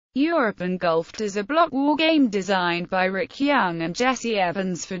Europe Engulfed is a block wargame designed by Rick Young and Jesse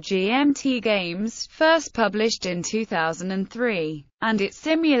Evans for GMT Games, first published in 2003, and it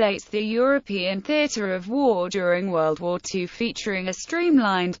simulates the European theatre of war during World War II, featuring a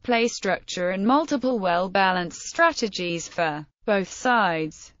streamlined play structure and multiple well-balanced strategies for both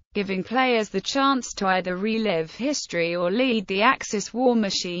sides, giving players the chance to either relive history or lead the Axis war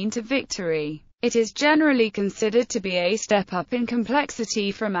machine to victory. It is generally considered to be a step up in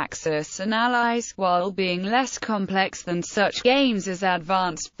complexity from Axis and Allies, while being less complex than such games as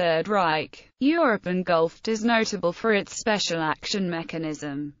Advanced Third Reich. Europe Engulfed is notable for its special action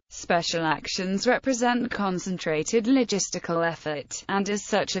mechanism. Special actions represent concentrated logistical effort, and as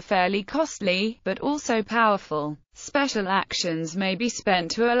such are fairly costly, but also powerful. Special actions may be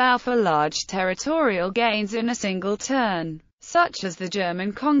spent to allow for large territorial gains in a single turn, such as the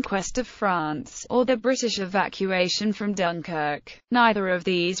German conquest of France, or the British evacuation from Dunkirk. Neither of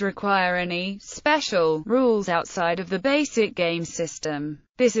these require any special rules outside of the basic game system.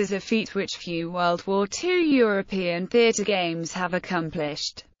 This is a feat which few World War II European theatre games have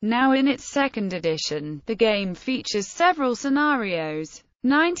accomplished. Now in its second edition, the game features several scenarios: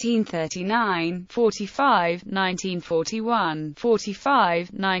 1939, 45, 1941, 45,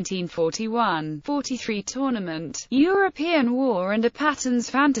 1941, 43 tournament, European war, and a patterns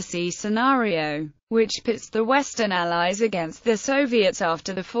fantasy scenario, which pits the Western Allies against the Soviets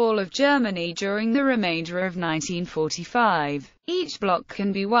after the fall of Germany during the remainder of 1945. Each block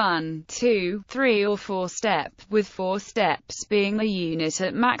can be 1, 2, 3 or 4 step, with 4 steps being the unit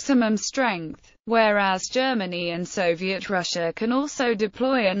at maximum strength, whereas Germany and Soviet Russia can also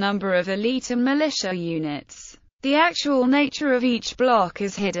deploy a number of elite and militia units. The actual nature of each block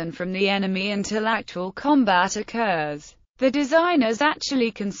is hidden from the enemy until actual combat occurs. The designers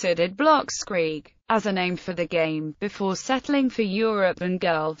actually considered Blockskrieg as a name for the game, before settling for Europe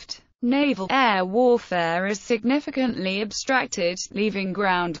Engulfed. Naval air warfare is significantly abstracted, leaving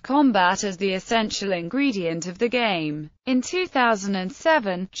ground combat as the essential ingredient of the game. In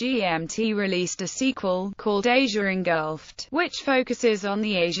 2007, GMT released a sequel, called Asia Engulfed, which focuses on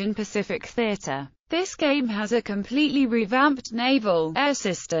the Asian Pacific theater. This game has a completely revamped naval air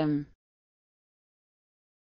system,